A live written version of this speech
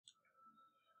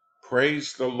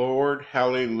Praise the Lord.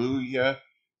 Hallelujah.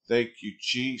 Thank you,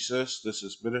 Jesus. This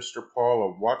is Minister Paul,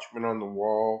 a watchman on the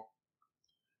wall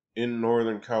in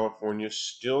Northern California,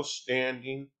 still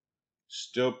standing,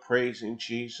 still praising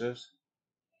Jesus,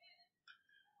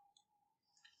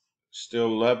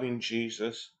 still loving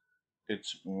Jesus.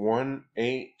 It's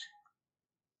 1/8.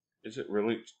 Is it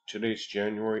really? Today's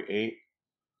January 8th,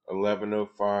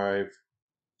 11:05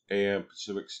 a.m.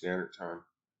 Pacific Standard Time.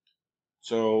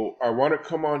 So I want to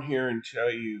come on here and tell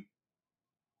you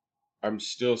I'm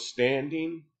still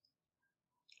standing.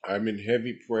 I'm in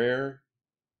heavy prayer.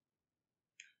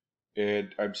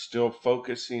 And I'm still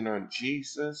focusing on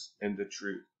Jesus and the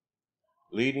truth,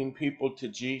 leading people to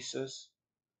Jesus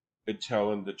and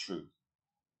telling the truth.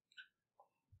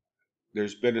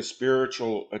 There's been a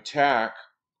spiritual attack,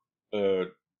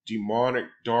 a demonic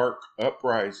dark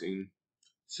uprising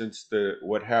since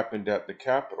what happened at the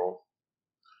Capitol,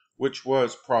 which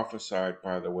was prophesied,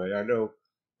 by the way. I know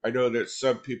that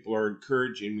some people are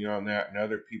encouraging me on that and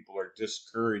other people are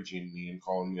discouraging me and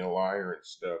calling me a liar and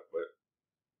stuff, but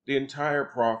the entire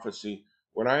prophecy,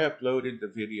 when I uploaded the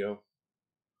video,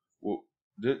 well,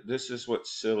 this is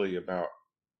what's silly about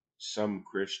some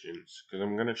Christians, because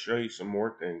I'm going to show you some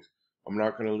more things. I'm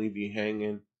not going to leave you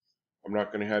hanging. I'm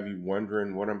not going to have you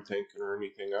wondering what I'm thinking or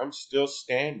anything. I'm still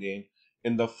standing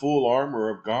in the full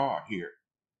armor of God here.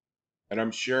 And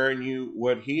I'm sharing you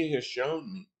what He has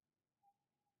shown me.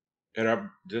 And I've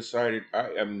decided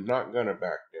I am not going to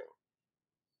back down.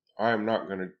 I am not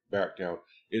going to back down.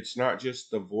 It's not just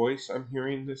the voice I'm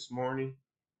hearing this morning.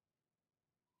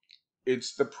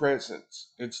 It's the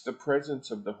presence. It's the presence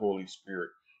of the Holy Spirit.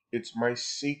 It's my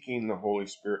seeking the Holy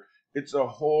Spirit. It's a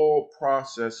whole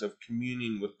process of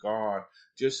communing with God,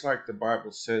 just like the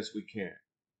Bible says we can.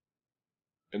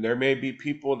 And there may be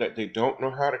people that they don't know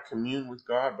how to commune with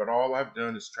God, but all I've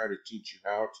done is try to teach you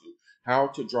how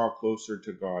to draw closer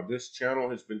to God. This channel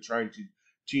has been trying to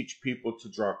teach people to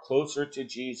draw closer to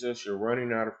Jesus. You're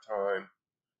running out of time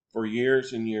for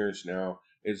years and years now.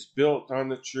 It's built on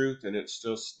the truth and it's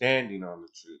still standing on the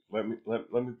truth. Let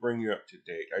me bring you up to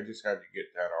date. I just had to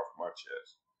get that off my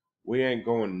chest. We ain't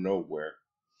going nowhere.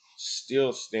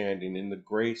 Still standing in the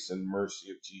grace and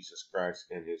mercy of Jesus Christ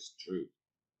and His truth.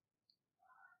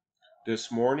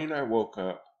 This morning I woke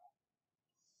up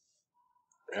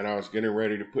and I was getting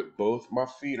ready to put both my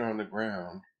feet on the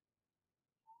ground.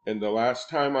 And the last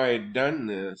time I had done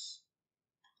this,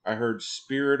 I heard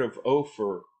Spirit of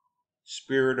Ophir,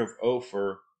 Spirit of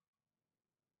Ophir,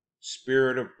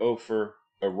 Spirit of Ophir,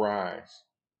 arise.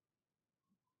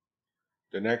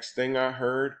 The next thing I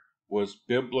heard was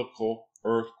biblical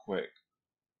earthquake.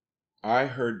 I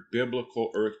heard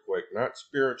biblical earthquake, not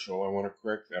spiritual. I want to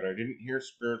correct that. I didn't hear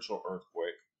spiritual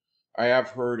earthquake. I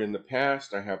have heard in the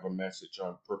past, I have a message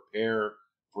on prepare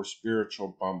for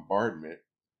spiritual bombardment,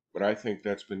 but I think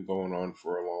that's been going on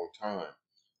for a long time.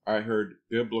 I heard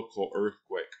biblical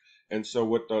earthquake. And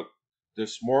so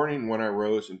this morning when I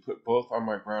rose and put both on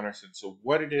my ground, I said, so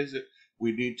what is it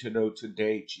we need to know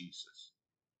today, Jesus?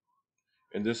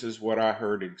 And this is what I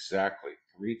heard exactly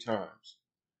 3 times.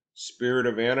 Spirit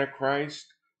of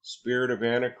Antichrist, Spirit of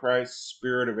Antichrist,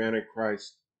 Spirit of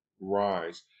Antichrist,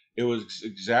 rise. It was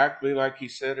exactly like He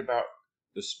said about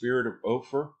the Spirit of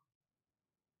Ophir.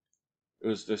 It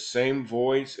was the same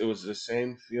voice. It was the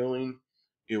same feeling.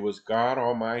 It was God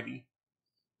Almighty.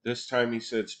 This time He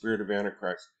said Spirit of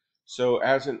Antichrist. So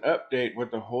as an update,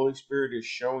 what the Holy Spirit is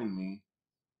showing me,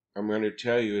 I'm going to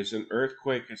tell you, is an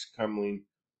earthquake is coming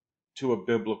to a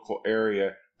biblical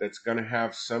area that's going to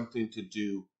have something to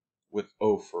do with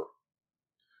Ophir.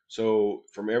 So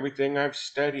from everything I've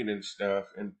studied and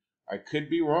stuff, and I could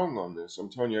be wrong on this. I'm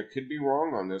telling you, I could be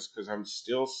wrong on this because I'm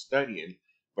still studying.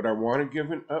 But I want to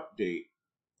give an update.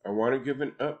 I want to give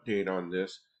an update on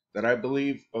this, that I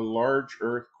believe a large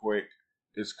earthquake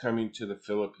is coming to the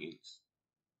Philippines.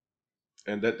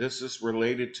 And that this is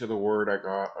related to the word I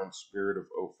got on Spirit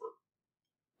of Ophir.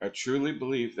 I truly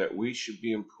believe that we should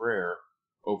be in prayer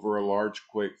over a large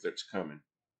quake that's coming.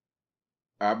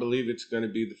 I believe it's going to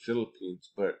be the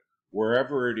Philippines, but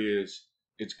wherever it is,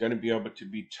 it's going to be able to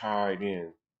be tied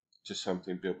in to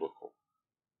something biblical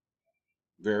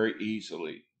very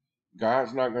easily.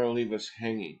 God's not going to leave us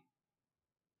hanging.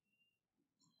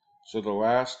 So the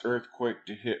last earthquake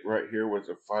to hit right here was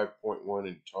a 5.1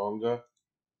 in Tonga.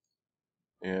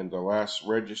 And the last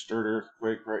registered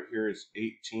earthquake right here is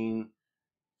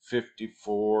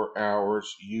 18:54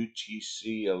 hours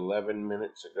UTC, 11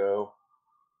 minutes ago.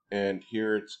 And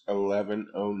here it's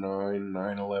 11:09,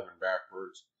 9/11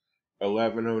 backwards,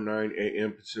 11:09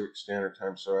 a.m. Pacific Standard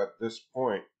Time. So at this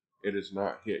point, it is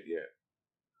not hit yet.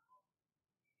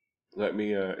 Let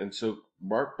me and so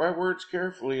mark my words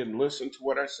carefully and listen to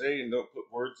what I say and don't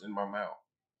put words in my mouth.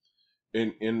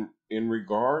 In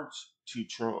regards to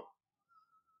Trump,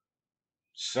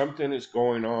 something is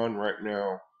going on right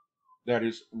now that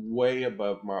is way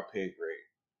above my pay grade.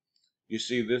 You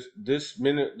see, this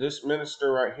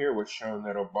minister right here was shown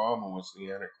that Obama was the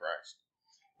Antichrist,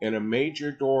 and a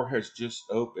major door has just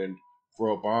opened for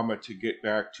Obama to get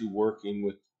back to working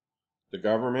with the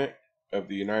government of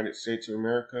the United States of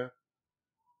America,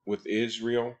 with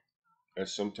Israel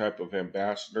as some type of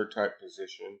ambassador type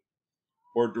position,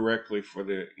 or directly for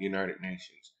the United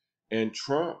Nations. And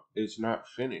Trump is not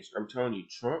finished. I'm telling you,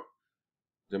 Trump,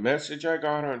 the message I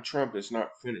got on Trump is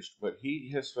not finished, but he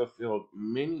has fulfilled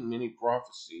many, many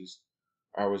prophecies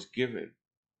I was given.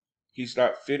 He's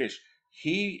not finished.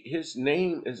 His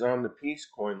name is on the peace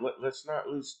coin. Let's not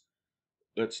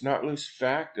lose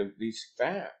fact of these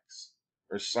facts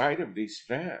or sight of these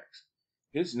facts.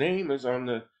 His name is on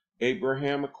the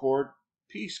Abraham Accord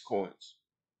peace coins.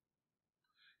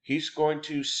 He's going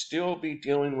to still be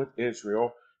dealing with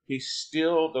Israel.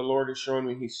 The Lord is showing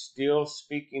me he's still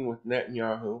speaking with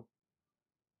Netanyahu,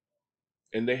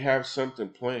 and they have something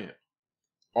planned.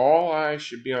 All eyes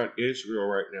should be on Israel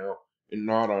right now and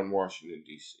not on Washington,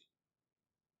 D.C.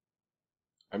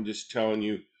 I'm just telling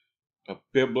you, a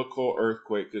biblical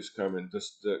earthquake is coming.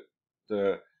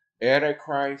 The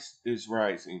Antichrist is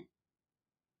rising.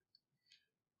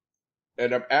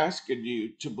 And I'm asking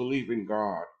you to believe in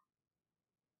God.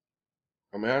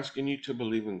 I'm asking you to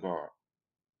believe in God,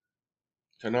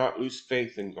 to not lose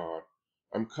faith in God.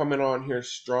 I'm coming on here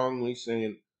strongly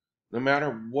saying, no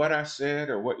matter what I said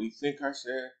or what you think I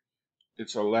said,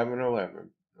 it's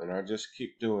 11:11. And I just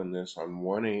keep doing this on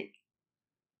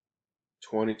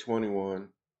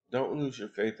 1/8/2021. Don't lose your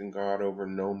faith in God over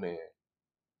no man.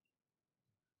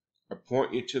 I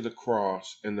point you to the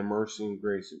cross and the mercy and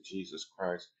grace of Jesus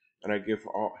Christ, and I give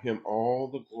him all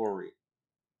the glory,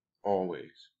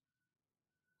 always.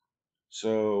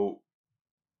 So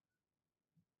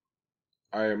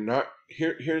I am not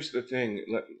here. Here's the thing.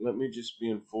 Let me just be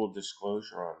in full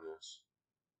disclosure on this.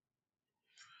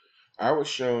 I was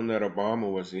shown that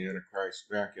Obama was the Antichrist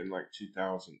back in like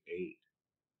 2008.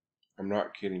 I'm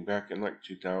not kidding. Back in like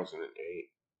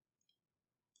 2008.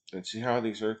 And see how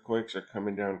these earthquakes are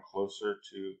coming down closer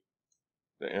to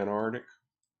the Antarctic,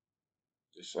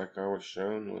 just like I was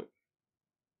shown with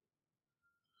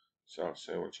South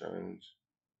Sandwich Islands.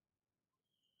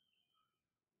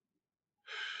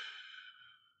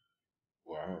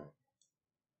 Wow.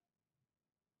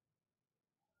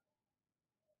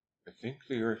 I think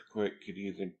the earthquake could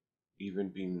even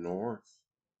be north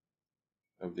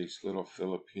of these little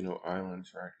Filipino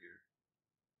islands right here.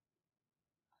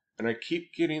 And I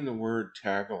keep getting the word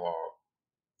Tagalog.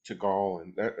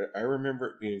 That I remember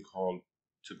it being called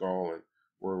Tagalog,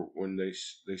 where when they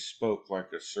spoke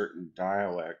like a certain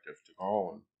dialect of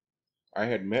Tagalog. I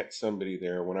had met somebody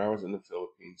there when I was in the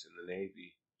Philippines in the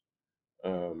Navy,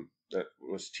 that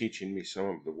was teaching me some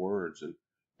of the words, and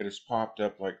it has popped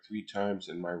up like 3 times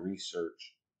in my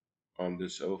research on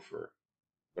this Ophir.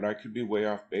 But I could be way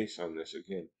off base on this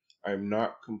again. I'm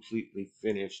not completely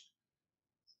finished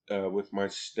with my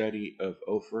study of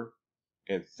Ophir,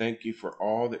 and thank you for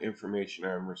all the information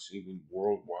I'm receiving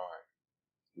worldwide.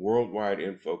 Worldwide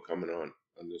info coming on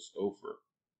this Ophir.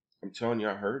 I'm telling you,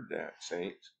 I heard that,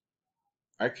 Saints.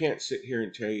 I can't sit here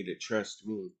and tell you to trust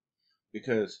me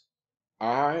because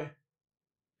I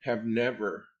have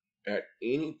never at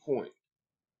any point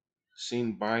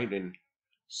seen Biden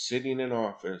sitting in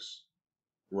office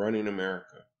running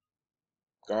America.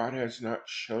 God has not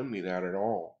shown me that at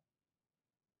all.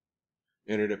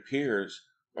 And it appears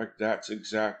like that's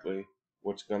exactly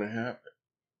what's going to happen.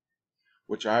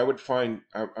 Which I would find,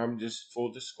 I'm just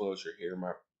full disclosure here,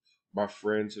 my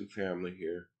friends and family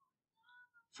here.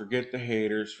 Forget the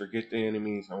haters, forget the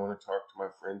enemies. I want to talk to my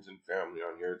friends and family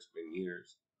on here. It's been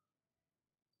years.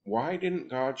 Why didn't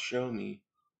God show me?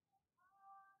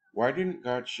 Why didn't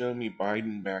God show me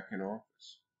Biden back in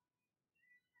office?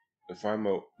 If I'm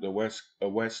a West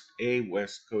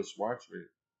Coast watchman,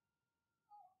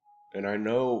 and I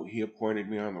know He appointed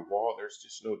me on the wall, there's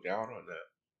just no doubt on that.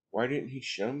 Why didn't He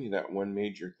show me that one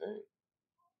major thing?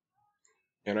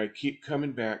 And I keep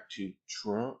coming back to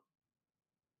Trump,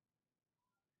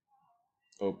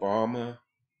 Obama,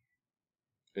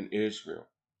 and Israel.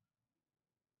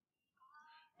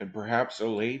 And perhaps a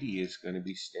lady is going to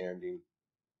be standing.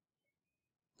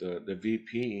 The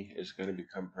VP is going to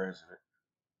become president.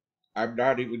 I'm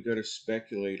not even going to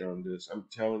speculate on this. I'm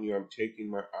telling you, I'm taking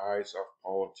my eyes off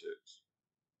politics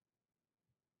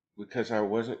because I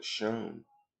wasn't shown.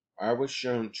 I was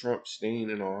shown Trump staying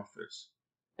in office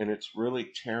And it's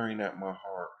really tearing at my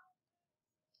heart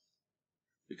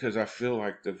because I feel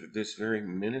like this very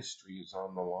ministry is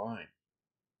on the line.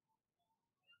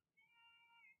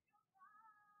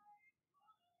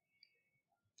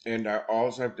 And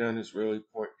all I've done is really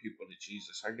point people to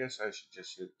Jesus. I guess I should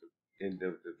just hit the end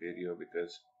of the video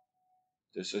because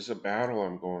this is a battle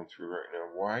I'm going through right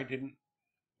now.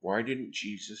 Why didn't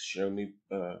Jesus show me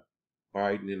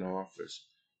Biden in office?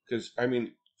 Because I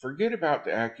mean, forget about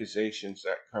the accusations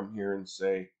that come here and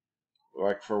say,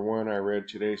 like for one I read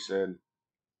today said,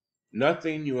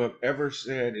 nothing you have ever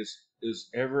said is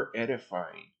ever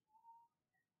edifying.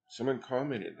 Someone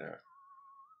commented that,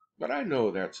 but I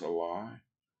know that's a lie.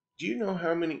 Do you know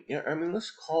how many? I mean,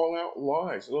 let's call out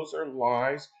lies. Those are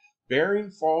lies, bearing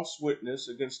false witness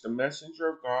against the messenger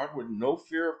of God with no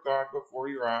fear of God before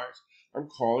your eyes. I'm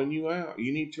calling you out.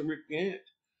 You need to repent.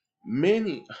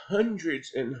 Many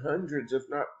hundreds and hundreds, if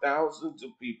not thousands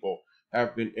of people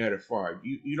have been edified.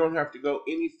 You don't have to go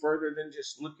any further than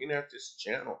just looking at this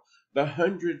channel. The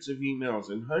hundreds of emails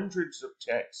and hundreds of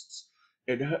texts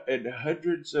and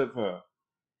hundreds of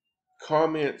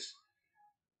comments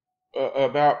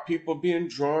about people being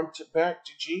drawn back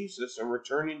to Jesus and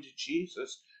returning to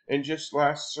Jesus. And just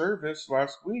last service,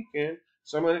 last weekend,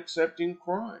 someone accepting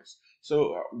Christ.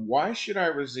 So why should I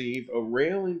receive a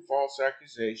railing false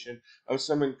accusation of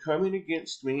someone coming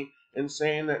against me and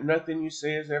saying that nothing you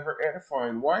say is ever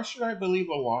edifying? Why should I believe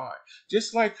a lie?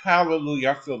 Just like,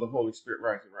 hallelujah, I feel the Holy Spirit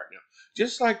rising right now.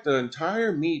 Just like the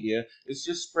entire media is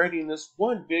just spreading this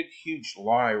one big, huge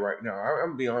lie right now. I'm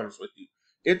going to be honest with you.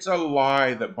 It's a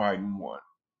lie that Biden won.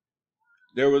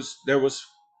 There was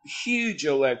huge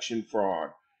election fraud,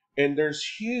 and there's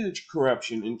huge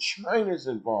corruption, and China's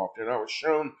involved. And I was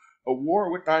shown a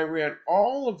war with Iran.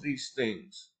 All of these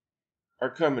things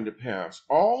are coming to pass.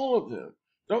 All of them.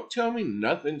 Don't tell me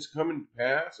nothing's coming to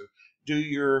pass. Do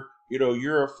you're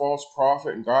a false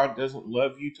prophet and God doesn't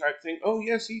love you type thing. Oh,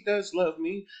 yes, he does love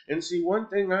me. And see, one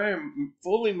thing I am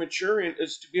fully mature in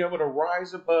is to be able to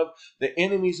rise above the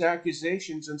enemy's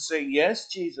accusations and say, yes,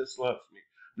 Jesus loves me.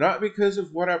 Not because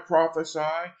of what I prophesy,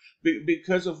 but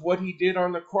because of what he did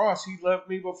on the cross. He loved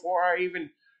me before I even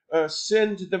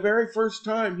sinned the very first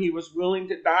time. He was willing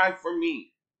to die for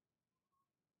me.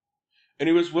 And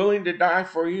he was willing to die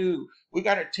for you. We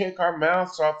got to take our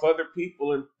mouths off other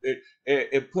people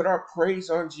and put our praise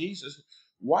on Jesus.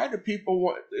 Why do people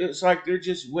want? It's like they're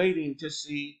just waiting to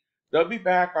see. They'll be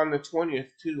back on the 20th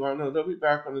too. I know they'll be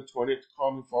back on the 20th to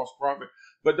call me false prophet.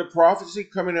 But the prophecy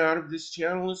coming out of this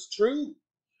channel is true.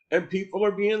 And people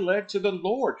are being led to the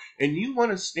Lord. And you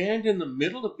want to stand in the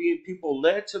middle of being people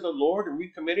led to the Lord and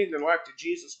recommitting their life to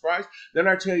Jesus Christ, then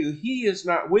I tell you, he is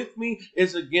not with me,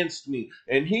 is against me.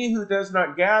 And he who does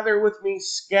not gather with me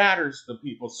scatters the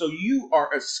people. So you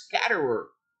are a scatterer.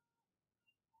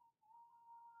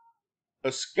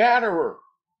 A scatterer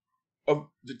of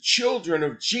the children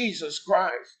of Jesus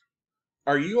Christ.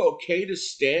 Are you okay to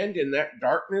stand in that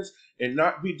darkness and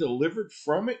not be delivered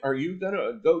from it? Are you going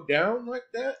to go down like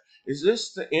that? Is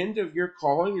this the end of your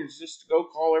calling? Is this to go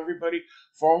call everybody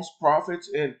false prophets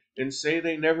and say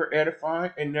they never edify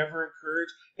and never encourage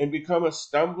and become a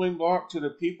stumbling block to the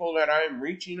people that I am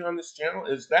reaching on this channel?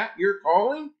 Is that your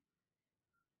calling?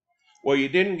 Well, you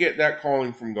didn't get that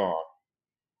calling from God.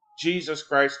 Jesus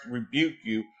Christ rebuked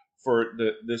you for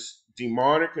this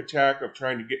demonic attack of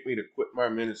trying to get me to quit my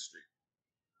ministry.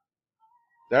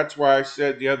 That's why I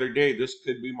said the other day, this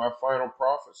could be my final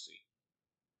prophecy,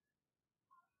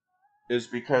 is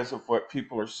because of what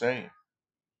people are saying.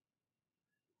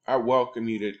 I welcome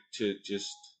you to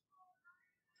just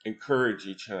encourage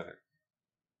each other.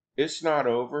 It's not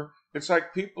over. It's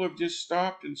like people have just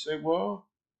stopped and said, well,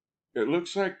 it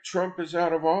looks like Trump is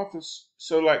out of office.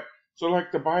 So like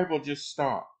the Bible just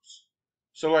stops.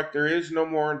 So like there's no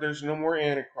more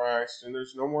Antichrist and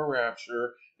there's no more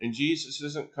rapture and Jesus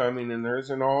isn't coming and there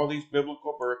isn't all these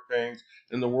biblical birth pangs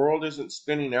and the world isn't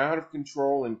spinning out of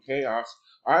control in chaos.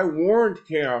 I warned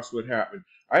chaos would happen.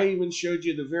 I even showed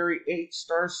you the very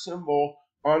 8-star symbol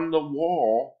on the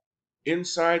wall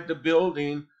inside the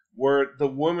building where the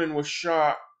woman was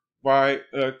shot by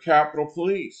Capitol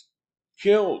Police,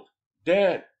 killed,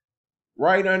 dead,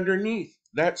 right underneath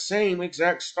that same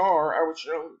exact star I was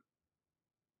showing.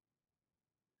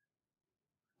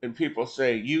 And people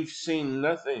say, you've seen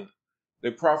nothing.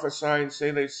 They prophesy and say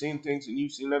they've seen things and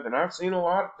you've seen nothing. I've seen a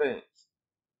lot of things.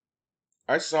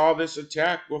 I saw this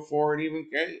attack before it even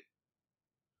came.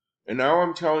 And now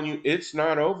I'm telling you, it's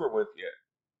not over with yet.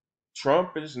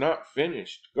 Trump is not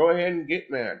finished. Go ahead and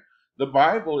get mad. The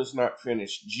Bible is not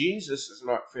finished. Jesus is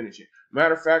not finishing.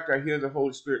 Matter of fact, I hear the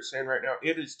Holy Spirit saying right now,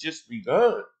 it has just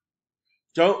begun.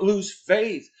 Don't lose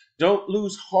faith. Don't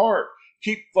lose heart.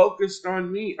 Keep focused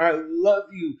on me. I love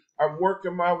you. I'm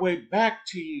working my way back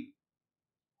to you.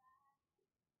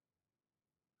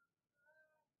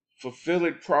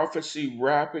 Fulfilling prophecy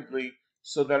rapidly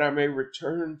so that I may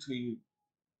return to you.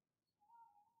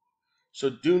 So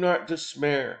do not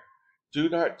despair. Do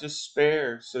not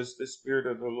despair, says the Spirit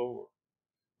of the Lord.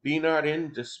 Be not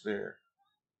in despair.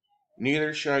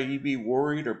 Neither shall ye be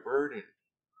worried or burdened.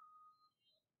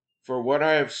 For what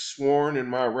I have sworn in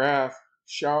my wrath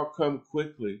shall come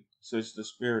quickly, says the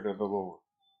Spirit of the Lord.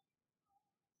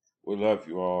 We love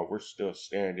you all. We're still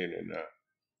standing, and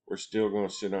we're still going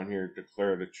to sit on here and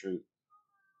declare the truth.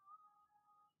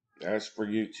 As for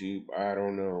YouTube, I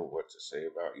don't know what to say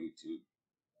about YouTube.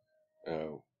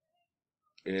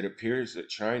 It appears that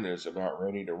China is about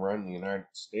ready to run the United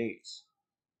States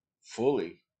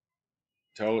fully.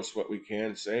 Tell us what we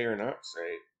can say or not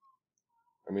say.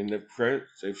 I mean,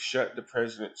 they've shut the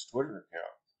president's Twitter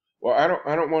account. Well, I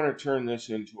don't want to turn this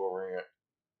into a rant.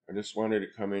 I just wanted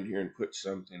to come in here and put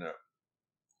something up.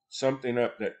 Something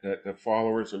up that the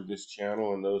followers of this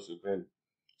channel and those who've been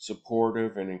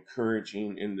supportive and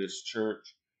encouraging in this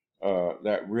church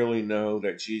that really know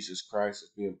that Jesus Christ is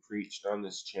being preached on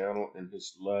this channel, and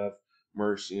his love,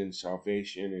 mercy, and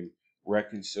salvation and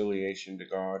reconciliation to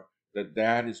God,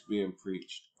 that is being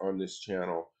preached on this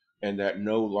channel, and that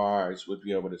no lies would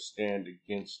be able to stand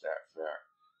against that fact.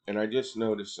 And I just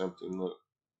noticed something. Look,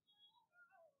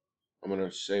 I'm going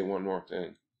to say one more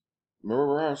thing. Remember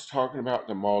where I was talking about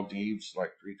the Maldives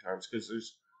like 3 times? Because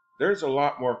there's a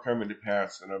lot more coming to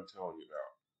pass than I'm telling you about.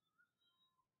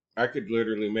 I could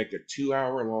literally make a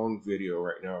 2-hour long video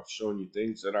right now showing you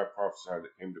things that I prophesied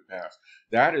that came to pass.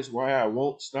 That is why I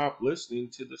won't stop listening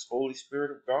to this Holy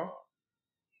Spirit of God.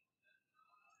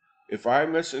 If I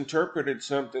misinterpreted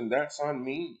something, that's on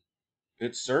me.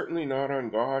 It's certainly not on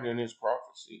God and his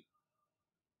prophecy.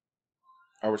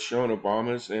 I was shown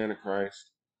Obama's the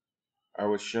Antichrist. I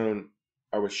was shown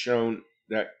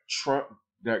that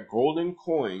golden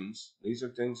coins, these are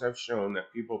things I've shown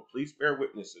that people, please bear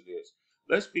witness to this.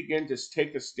 Let's begin to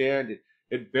take a stand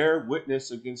and bear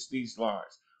witness against these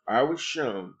lies. I was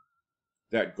shown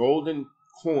that golden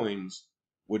coins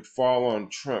would fall on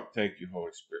Trump. Thank you,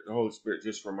 Holy Spirit. The Holy Spirit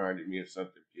just reminded me of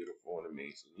something beautiful and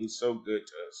amazing. He's so good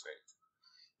to us, saints.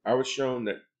 I was shown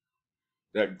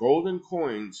that golden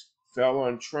coins fell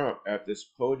on Trump at this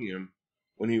podium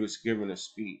when he was giving a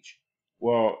speech.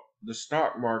 Well, the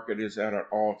stock market is at an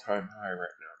all-time high right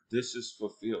now. This is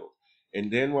fulfilled. And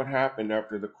then what happened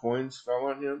after the coins fell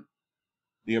on him?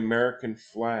 The American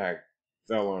flag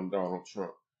fell on Donald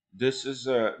Trump. This is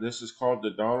called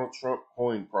the Donald Trump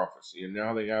coin prophecy, and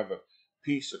now they have a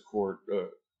peace accord.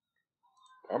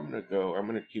 I'm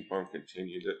gonna keep on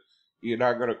continuing. You're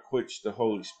not gonna quench the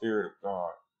Holy Spirit of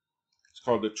God. It's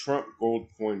called the Trump gold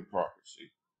coin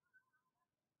prophecy.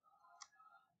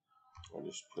 I'll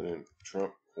just put in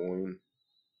Trump coin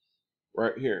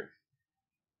right here.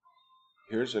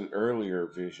 Here's an earlier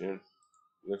vision.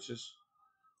 Let's just,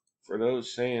 for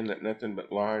those saying that nothing but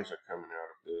lies are coming out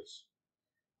of this.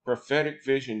 Prophetic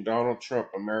vision, Donald Trump,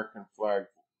 American flag.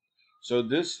 So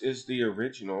this is the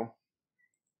original.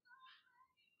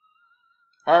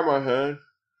 Hi, my hun.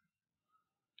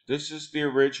 This is the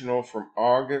original from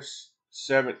August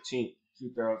 17th,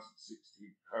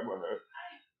 2016. Hi, my hun.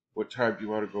 What time do you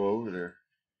want to go over there?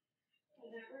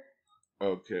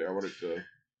 Okay, I want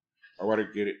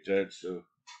to get it done so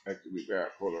I can be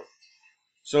back. Hold on.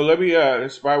 So let me,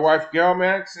 this is my wife, Gail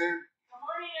Maxon. Good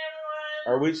morning, everyone.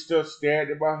 Are we still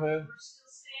standing by her? We're still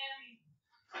standing.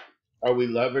 Are we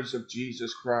lovers of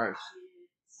Jesus Christ?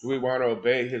 Yes. Do we want to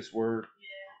obey his word? Yeah.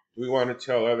 Do we want to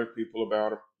tell other people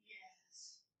about him?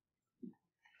 Yes.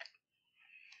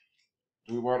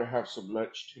 Do we want to have some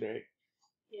lunch today?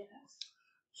 Yes.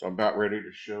 So I'm about ready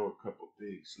to show a couple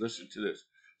things. Listen to this.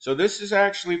 So this is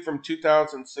actually from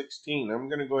 2016. I'm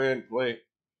going to go ahead and play it.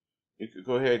 You could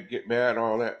go ahead and get mad,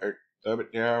 all that, or thumb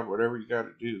it down, whatever you got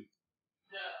to do.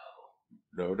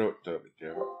 No, don't thumb it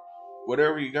down.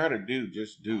 Whatever you got to do,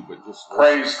 just do. But just listen.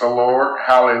 Praise the Lord.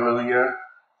 Hallelujah.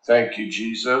 Thank you,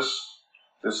 Jesus.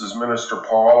 This is Minister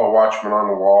Paul, a watchman on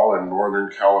the wall in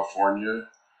Northern California.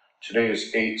 Today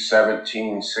is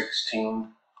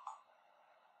 8/17/16,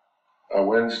 a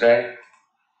Wednesday.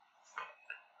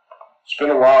 It's been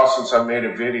a while since I made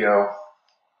a video.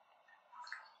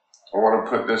 I want to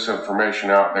put this information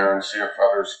out there and see if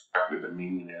others know what the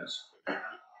meaning is.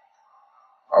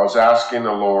 I was asking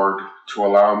the Lord to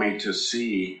allow me to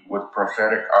see with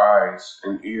prophetic eyes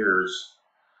and ears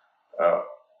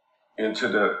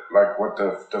into what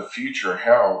the future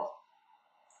held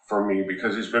for me,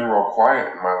 because he's been real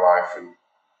quiet in my life, and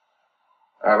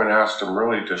I haven't asked him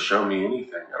really to show me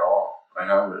anything at all. I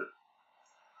haven't.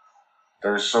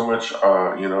 There's so much,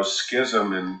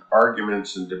 schism and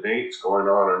arguments and debates going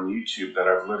on YouTube that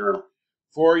I've literally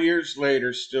 4 years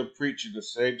later still preaching the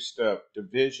same stuff.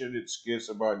 Division and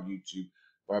schism on YouTube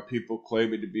by people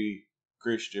claiming to be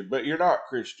Christian, but you're not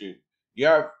Christian. You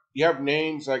have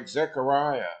names like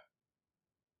Zechariah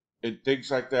and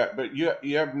things like that, but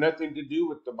you have nothing to do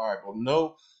with the Bible.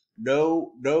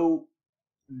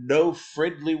 No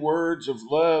friendly words of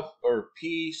love or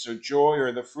peace or joy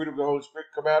or the fruit of the Holy Spirit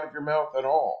come out of your mouth at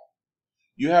all.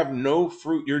 You have no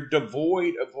fruit. You're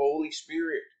devoid of Holy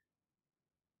Spirit.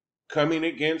 Coming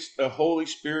against a Holy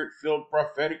Spirit filled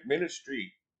prophetic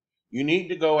ministry. You need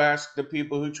to go ask the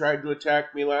people who tried to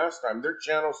attack me last time. Their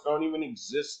channels don't even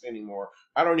exist anymore.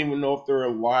 I don't even know if they're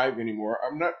alive anymore.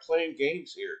 I'm not playing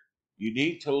games here. You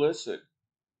need to listen.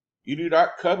 You do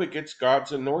not come against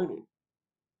God's anointing.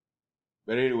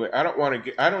 But anyway, I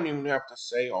don't even have to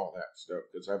say all that stuff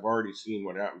because I've already seen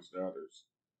what happens to others.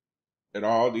 And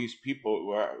all these people,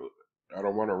 well, I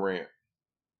don't want to rant.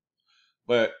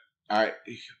 But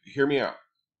hear me out.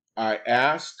 I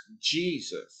asked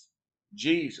Jesus,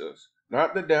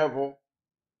 not the devil,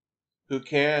 who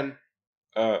can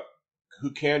uh,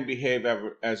 behave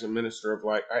as a minister of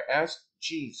light. I asked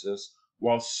Jesus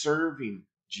while serving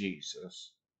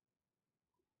Jesus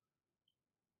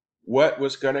what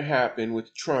was going to happen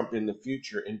with Trump in the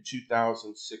future in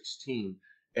 2016.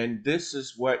 And this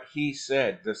is what he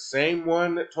said. The same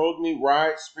one that told me,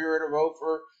 rise, spirit of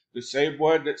Ophir, the same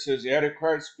one that says, the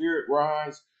Antichrist spirit,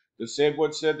 rise, the same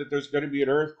one said that there's going to be an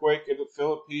earthquake in the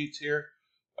Philippines here,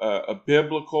 a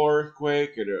biblical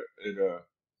earthquake, and a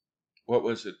what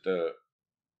was it,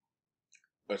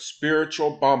 a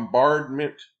spiritual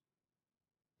bombardment.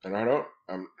 And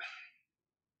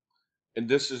and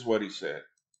this is what he said.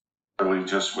 Really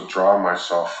just withdraw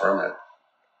myself from it.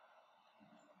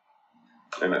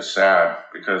 And it's sad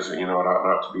because, it ought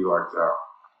not to be like that.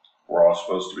 We're all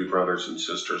supposed to be brothers and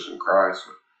sisters in Christ.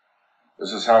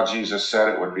 This is how Jesus said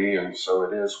it would be, and so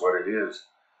it is what it is.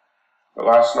 But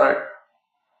last night,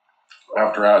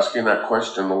 after asking that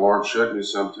question, the Lord showed me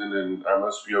something, and I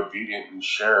must be obedient and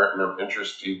share it, and I'm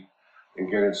interested in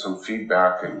getting some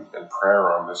feedback and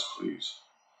prayer on this, please.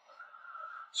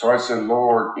 So I said,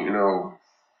 Lord,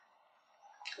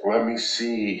 let me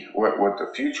see what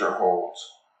the future holds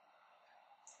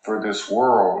for this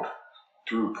world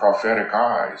through prophetic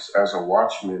eyes as a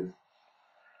watchman.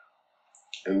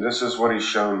 And this is what he's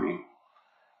shown me.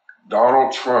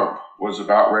 Donald Trump was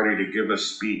about ready to give a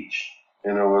speech,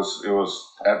 and it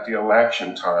was at the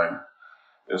election time.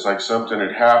 It's like something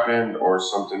had happened or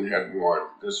something had won.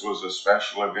 This was a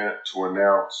special event to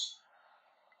announce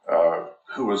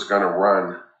who was going to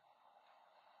run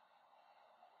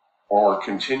or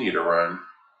continue to run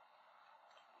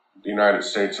the United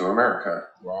States of America.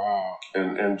 Wow.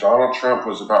 And Donald Trump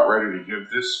was about ready to give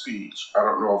this speech. I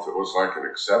don't know if it was like an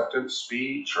acceptance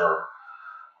speech or,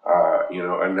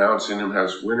 announcing him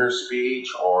as winner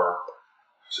speech or,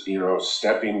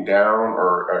 stepping down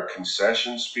or a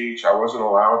concession speech. I wasn't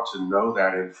allowed to know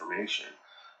that information.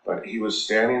 But he was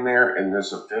standing there in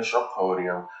this official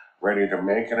podium ready to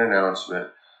make an announcement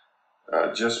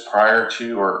just prior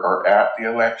to or at the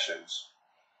elections.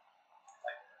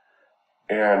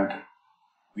 And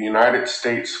the United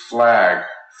States flag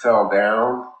fell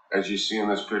down, as you see in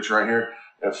this picture right here.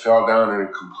 It fell down and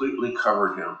it completely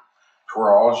covered him, to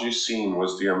where all you seen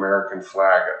was the American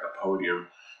flag at the podium.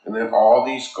 And then all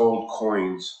these gold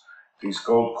coins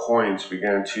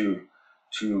began to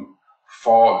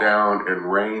fall down and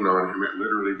rain on him. It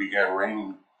literally began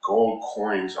raining gold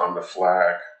coins on the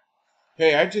flag.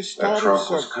 Hey, I just thought that Trump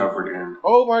was covered in.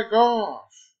 Oh my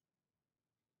gosh!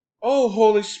 Oh,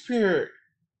 Holy Spirit!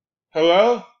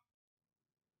 Hello?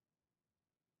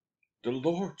 The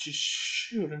Lord just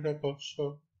shut it up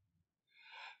also.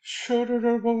 Shut it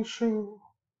up also.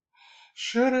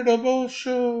 Shut it up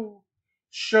also.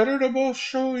 Shut it up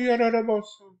also. Yada up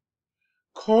also.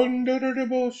 Kondere de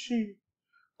boshi.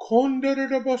 Kondere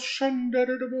de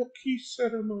boshandere de boki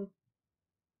serama.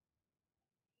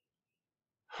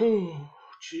 Oh,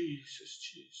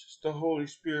 Jesus. The Holy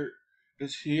Spirit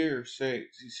is here,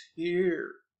 saints. He's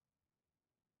here.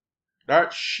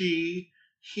 Not she,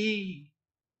 he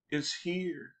is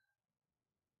here.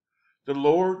 The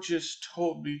Lord just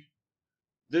told me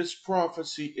this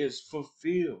prophecy is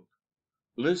fulfilled.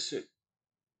 Listen,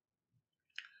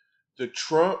 the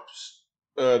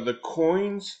the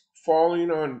coins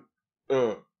falling on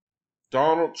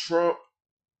Donald Trump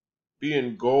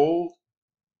being gold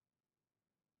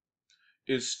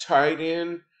is tied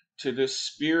in to the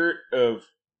spirit of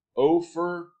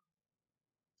Ophir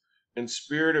and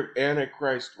spirit of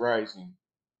Antichrist rising.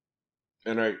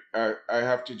 And I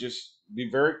have to just be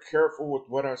very careful with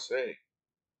what I say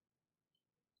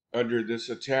under this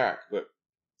attack. But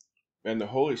man, the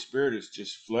Holy Spirit has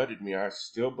just flooded me. I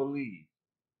still believe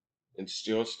and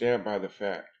still stand by the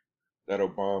fact that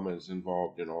Obama is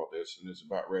involved in all this and is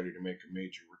about ready to make a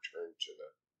major return to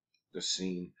the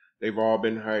scene. They've all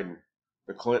been hiding.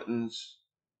 The Clintons,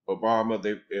 Obama,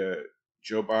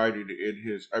 Joe Biden in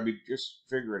his, I mean, just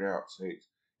figure it out, Saints.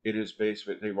 In his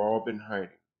basement, they've all been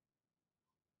hiding.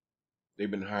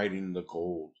 They've been hiding the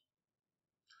gold.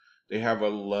 They have a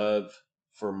love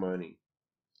for money,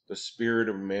 the spirit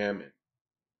of Mammon.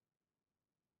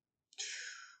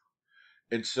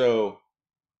 And so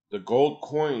the gold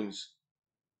coins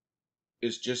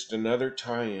is just another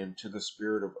tie-in to the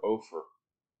spirit of Ophir.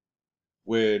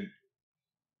 When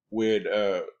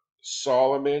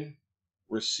Solomon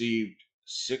received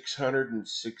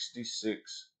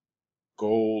 666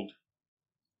 gold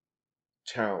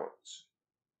talents.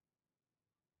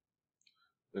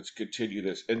 Let's continue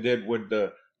this. And then when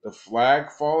the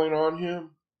flag falling on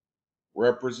him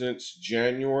represents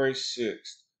January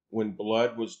 6th, when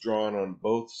blood was drawn on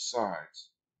both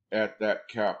sides at that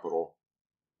Capitol,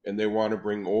 and they want to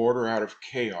bring order out of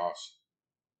chaos.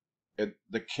 And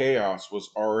the chaos was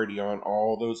already on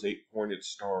all those 8-pointed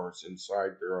stars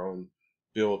inside their own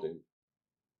building.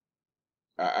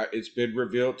 It's been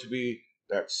revealed to me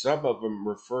that some of them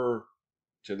refer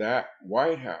to that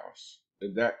White House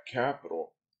and that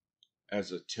Capitol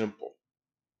as a temple.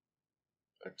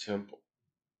 A temple.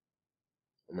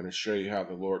 I'm going to show you how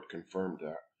the Lord confirmed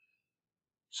that.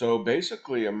 So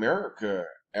basically, America,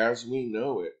 as we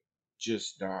know it,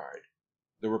 just died.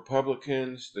 The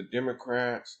Republicans, the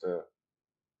Democrats, the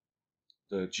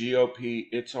GOP,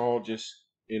 it's all just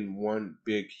in one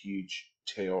big, huge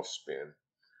tailspin.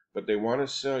 But they want to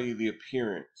sell you the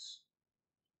appearance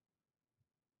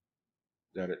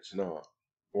that it's not.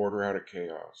 Order out of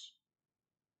chaos.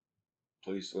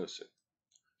 Please listen.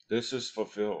 This is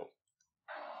fulfilled.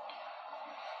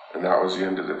 And that was the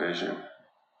end of the vision.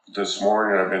 This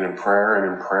morning I've been in prayer,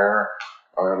 and in prayer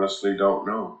I honestly don't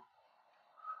know.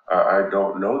 I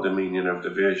don't know the meaning of the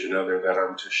vision other than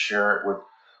I'm to share it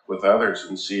with others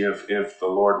and see if the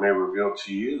Lord may reveal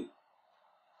to you.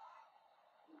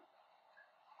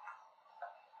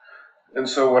 And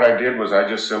so what I did was I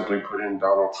just simply put in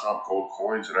Donald Trump gold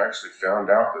coins, and I actually found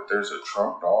out that there's a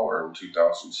Trump dollar in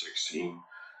 2016.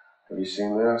 Have you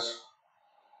seen this?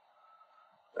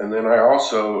 And then I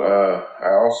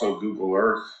also Google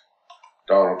Earth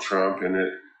Donald Trump, and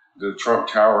the Trump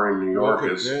Tower in New York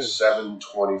is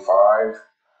 725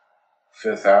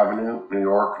 Fifth Avenue, New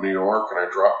York, New York, and I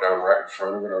dropped down right in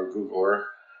front of it on Google Earth,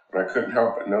 and I couldn't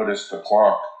help but notice the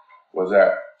clock was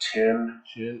at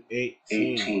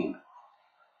 10:18.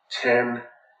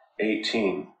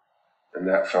 10:18, and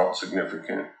that felt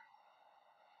significant.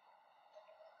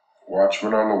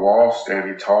 Watchman on the wall,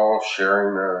 standing tall,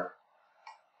 sharing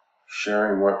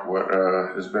what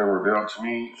has been revealed to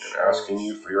me, and asking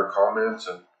you for your comments,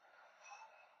 and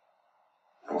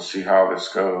we'll see how this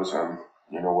goes.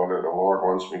 Whether the Lord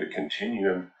wants me to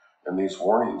continue and these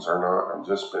warnings or not. I've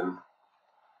just been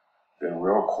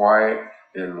real quiet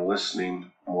and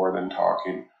listening more than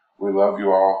talking. We love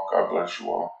you all. God bless you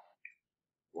all.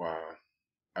 Wow.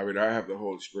 I mean, I have the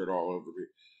Holy Spirit all over me.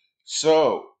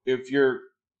 So, if you're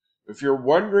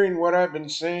wondering what I've been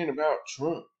saying about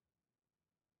Trump,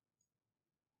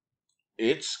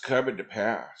 it's coming to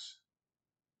pass.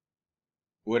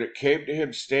 When it came to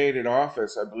him staying in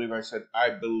office, I believe I said,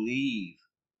 I believe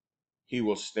he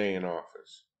will stay in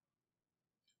office.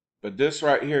 But this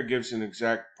right here gives an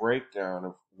exact breakdown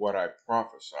of what I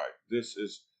prophesied. This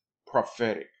is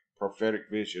prophetic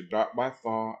vision, not my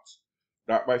thoughts,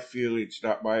 not my feelings,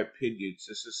 not my opinions.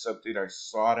 This is something I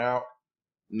sought out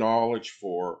knowledge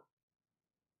from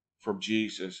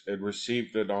Jesus and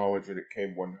received the knowledge, and it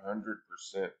came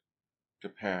 100% to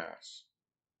pass.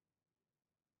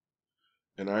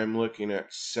 And I'm looking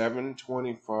at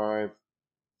 725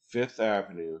 Fifth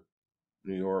Avenue,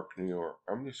 New York, New York.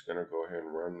 I'm just going to go ahead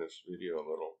and run this video a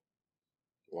little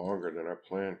longer than I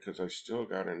planned because I still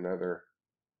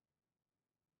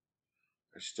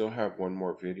have one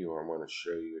more video I want to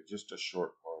show you, just a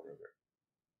short part of it.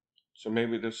 So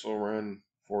maybe this will run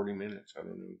 40 minutes, I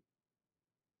don't know.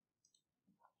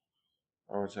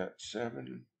 I was at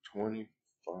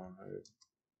 725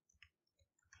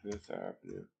 Fifth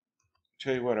Avenue.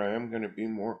 Tell you what, I am going to be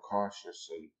more cautious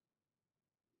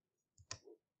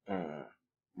in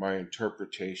my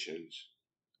interpretations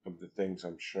of the things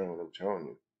I'm showing. I'm telling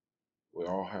you, we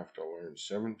all have to learn.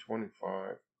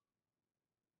 725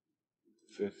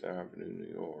 5th Avenue,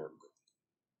 New York.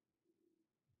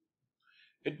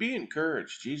 And be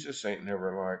encouraged. Jesus ain't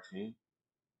never lied to you.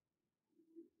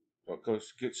 Don't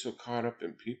get so caught up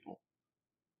in people.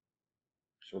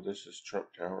 So this is Trump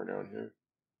Tower down here.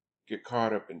 Get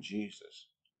caught up in Jesus.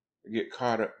 Get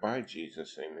caught up by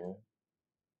Jesus, amen.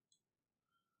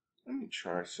 Let me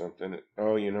try something.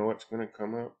 Oh, you know what's going to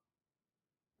come up?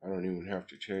 I don't even have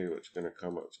to tell you what's going to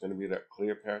come up. It's going to be that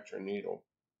Cleopatra needle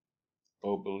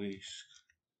obelisk.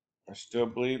 I still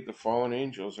believe the fallen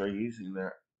angels are using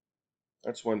that.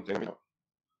 That's one thing. I'm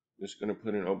just going to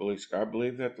put an obelisk. I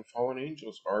believe that the fallen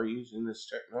angels are using this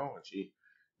technology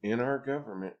in our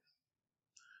government.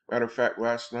 Matter of fact,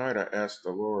 last night I asked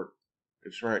the Lord.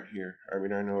 It's right here. I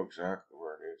mean, I know exactly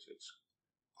where it is. It's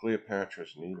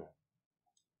Cleopatra's needle.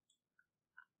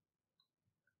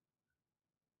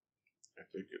 I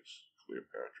think it's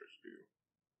Cleopatra's needle.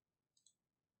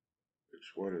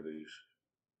 It's one of these.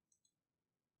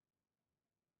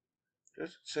 Does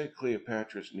it say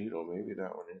Cleopatra's needle? Maybe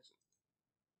that one isn't.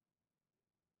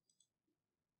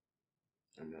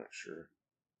 I'm not sure.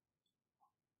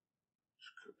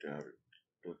 Let's go down and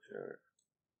look at it.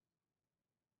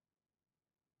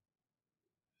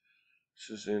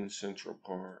 This is in Central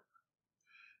Park.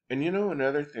 And you know,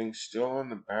 another thing still on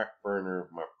the back burner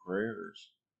of my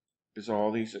prayers is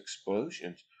all these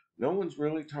explosions. No one's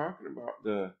really talking about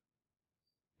the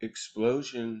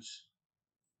explosions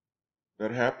that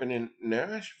happened in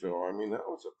Nashville. I mean, that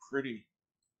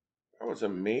was a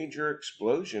major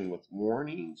explosion with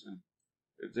warnings, and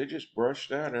they just brushed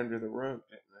that under the rug,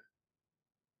 didn't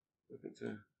they? Look at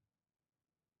that.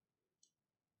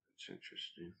 It's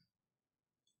interesting.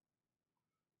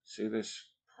 See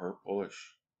this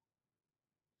purplish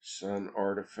sun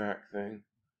artifact thing?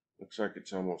 Looks like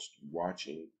it's almost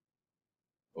watching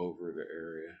over the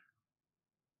area.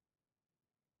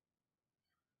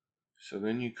 So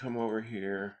then you come over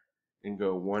here and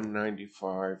go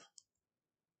 195.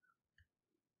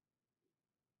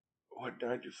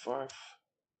 195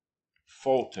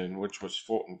 Fulton, which was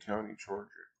Fulton County, Georgia.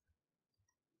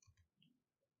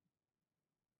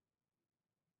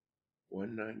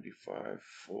 195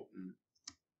 Fulton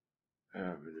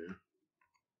Avenue.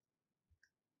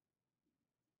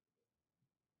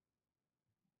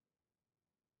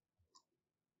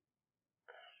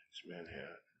 It's Manhattan.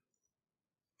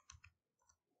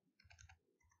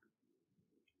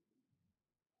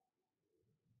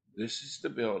 This is the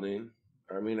building.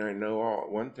 I mean,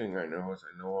 one thing I know is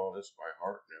I know all this by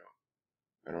heart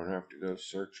now. I don't have to go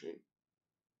searching.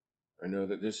 I know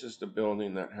that this is the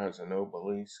building that has an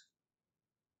obelisk.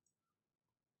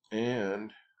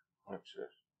 And, what's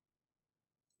this?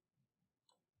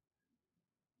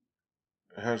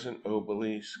 It has an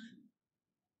obelisk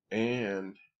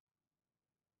and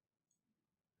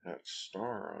that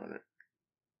star on it.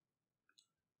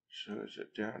 So is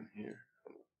it down here?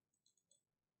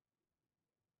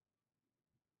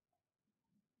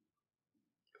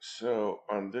 So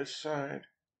on this side,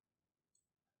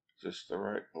 is this the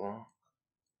right block?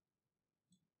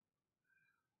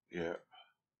 Yeah.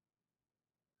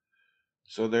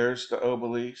 So there's the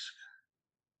obelisk.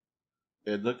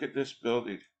 And look at this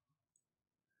building.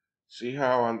 See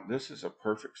how this is a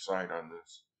perfect site on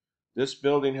this. This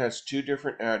building has two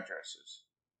different addresses.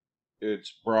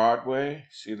 It's Broadway,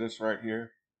 see this right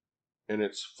here? And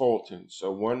it's Fulton.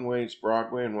 So one way's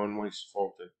Broadway and one way's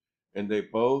Fulton. And they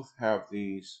both have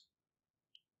these.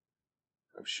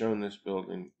 I've shown this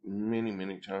building many,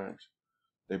 many times.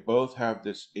 They both have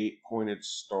this 8-pointed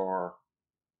star.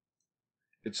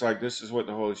 It's like this is what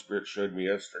the Holy Spirit showed me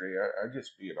yesterday. I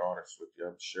just being honest with you.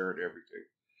 I'm sharing everything.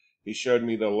 He showed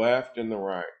me the left and the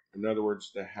right. In other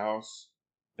words, the House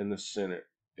and the Senate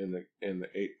and the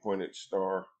 8-pointed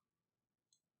star.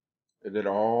 And then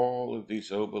all of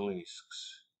these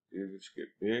obelisks, they just get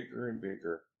bigger and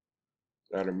bigger,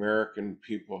 that American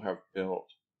people have built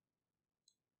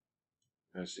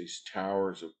as these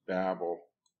towers of Babel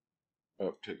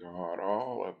up to God.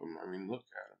 All of them. I mean, look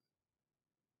at them.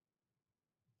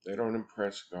 They don't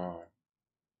impress God.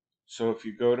 So if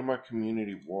you go to my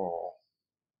community wall,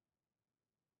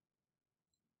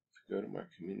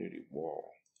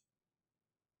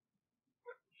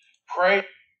 pray,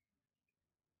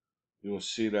 you will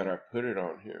see that I put it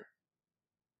on here,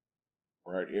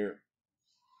 right here.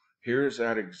 Here's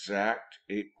that exact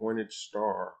 8-pointed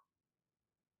star,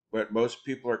 but most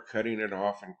people are cutting it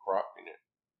off and cropping it.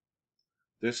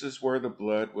 This is where the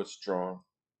blood was drawn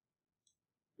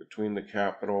between the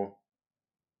Capitol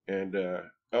and,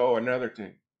 another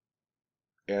thing.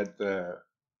 At the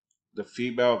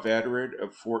female veteran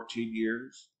of 14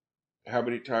 years, how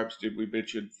many times did we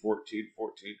mention 14,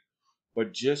 14?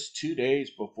 But just 2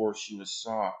 days before she was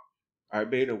shot, I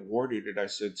made a warning and I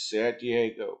said, San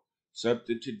Diego,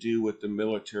 something to do with the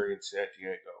military in San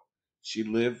Diego. She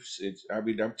lives,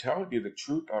 I'm telling you the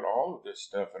truth on all of this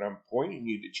stuff, and I'm pointing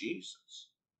you to Jesus.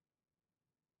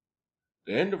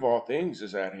 The end of all things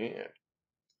is at hand.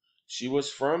 She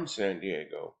was from San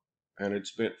Diego and had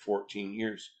spent 14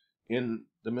 years in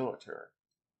the military.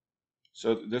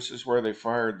 So this is where they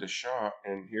fired the shot,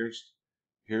 and here's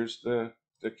the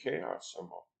chaos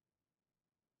symbol.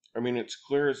 I mean, it's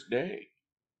clear as day.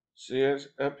 See us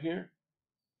up here?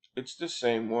 It's the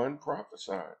same one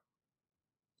prophesied.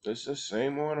 It's the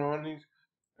same one on these,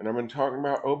 and I've been talking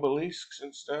about obelisks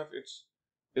and stuff.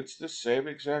 It's the same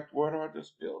exact one on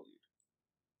this building.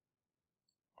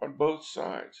 On both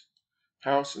sides.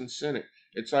 House and Senate.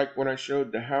 It's like when I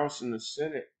showed the House and the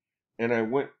Senate, and I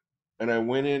went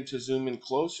in to zoom in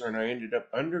closer, and I ended up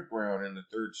underground in the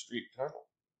 3rd Street Tunnel.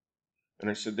 And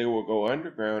I said they will go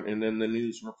underground, and then the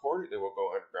news reported they will go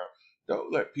underground.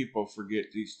 Don't let people forget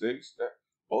these things. That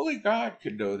only God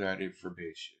could know that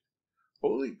information.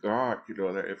 Only God could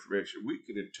know that information. We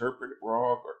could interpret it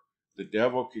wrong, or the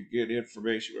devil could get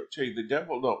information. I'll tell you, the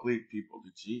devil don't lead people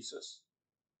to Jesus.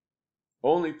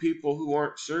 Only people who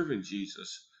aren't serving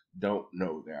Jesus don't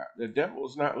know that. The devil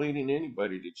is not leading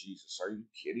anybody to Jesus. Are you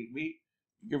kidding me?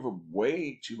 You give him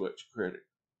way too much credit.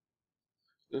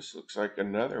 This looks like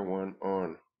another one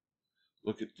on,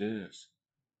 look at this.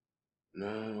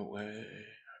 No way.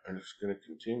 I'm just going to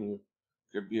continue.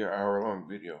 Could be an hour-long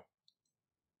video.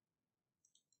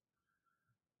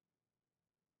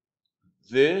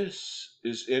 This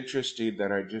is interesting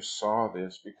that I just saw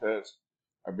this, because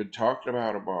I've been talking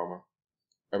about Obama.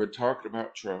 I've been talking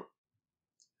about Trump.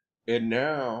 And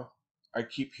now I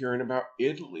keep hearing about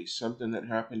Italy, something that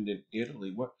happened in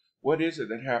Italy. What is it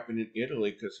that happened in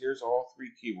Italy? Because here's all 3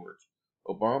 keywords: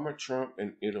 Obama, Trump,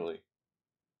 and Italy.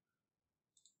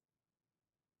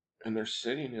 And they're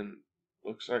sitting in,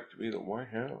 looks like to be the White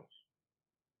House.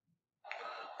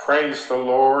 Praise the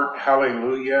Lord.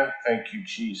 Hallelujah. Thank you,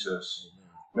 Jesus.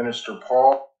 Minister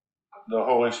Paul, the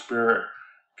Holy Spirit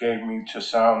gave me to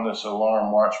sound this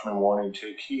alarm, watchman warning,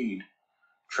 take heed.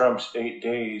 Trump's 8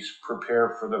 days,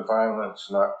 prepare for the violence,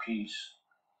 not peace.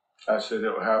 I said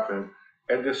it will happen.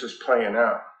 And this is playing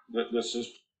out. This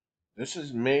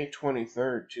is May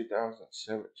 23rd,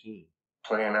 2017.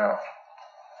 Playing out.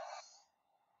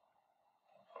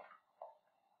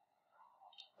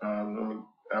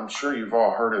 I'm sure you've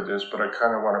all heard of this, but I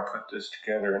kind of want to put this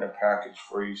together in a package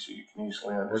for you so you can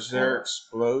easily understand. Was there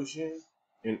explosion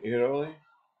in Italy?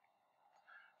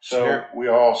 So we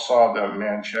all saw the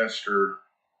Manchester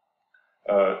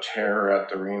terror at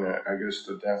the arena. I guess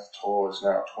the death toll is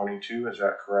now 22. Is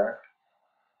that correct?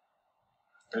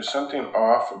 There's something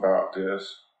off about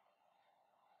this.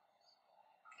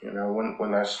 You know,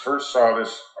 when I first saw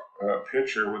this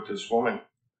picture with this woman,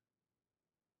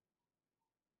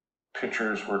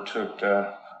 pictures were took.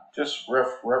 Just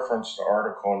reference the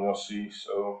article and you'll see.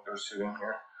 So they're sitting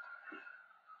here.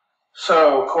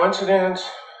 So coincidence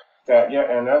that yet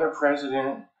another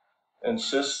president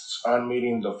insists on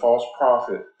meeting the false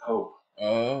prophet Pope.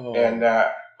 Oh. And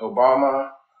that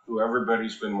Obama, who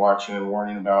everybody's been watching and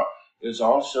warning about, is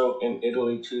also in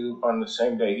Italy too on the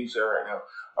same day. He's there right now.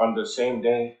 On the same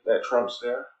day that Trump's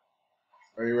there.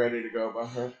 Are you ready to go,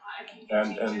 Buffer?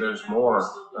 And there's more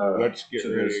Let's get to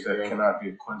this that cannot be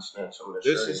a coincidence.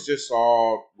 This is just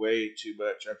all way too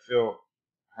much. I feel,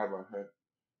 how about that?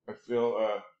 I feel,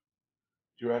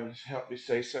 do you want to help me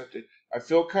say something? I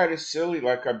feel kind of silly,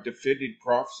 like I'm defending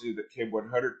prophecy that came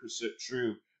 100%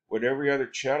 true, when every other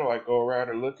channel I go around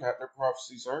and look at, their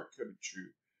prophecies aren't coming true.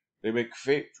 They make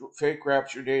fake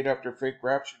rapture date after fake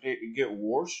rapture date and get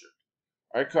worshipped.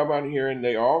 I come on here and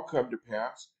they all come to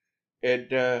pass,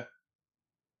 and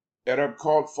I'm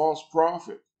called false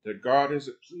prophet, that God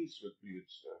isn't pleased with me and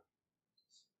stuff.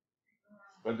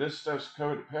 But this stuff's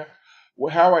coming to pass.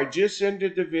 Well, how I just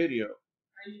ended the video.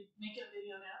 Are you making a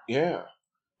video now? Yeah.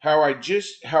 How I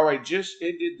just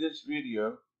ended this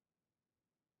video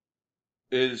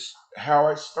is how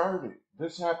I started.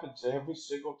 This happens every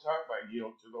single time I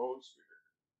yield to the Holy Spirit.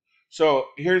 So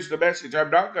here's the message.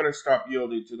 I'm not going to stop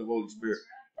yielding to the Holy Spirit.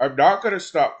 I'm not going to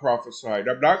stop prophesying.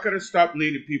 I'm not going to stop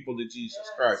leading people to Jesus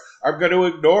Christ. I'm going to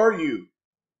ignore you.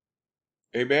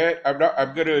 Amen. I'm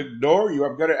going to ignore you.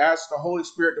 I'm going to ask the Holy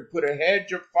Spirit to put a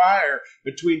hedge of fire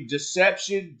between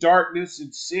deception, darkness,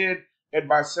 and sin and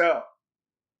myself.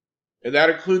 And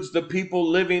that includes the people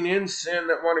living in sin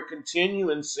that want to continue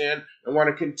in sin and want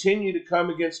to continue to come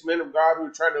against men of God who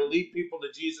are trying to lead people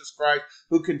to Jesus Christ,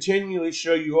 who continually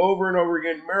show you over and over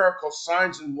again miracles,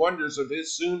 signs, and wonders of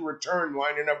his soon return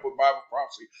lining up with Bible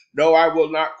prophecy. No, I will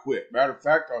not quit. Matter of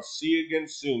fact, I'll see you again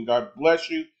soon. God bless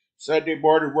you. Sunday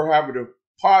morning, we're having a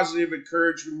positive,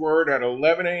 encouraging word at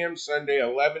 11 a.m. Sunday,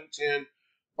 11:10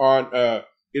 on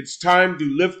it's time to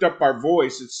lift up our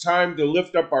voice. It's time to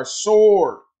lift up our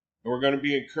sword. And we're going to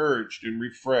be encouraged and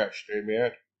refreshed.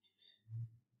 Amen.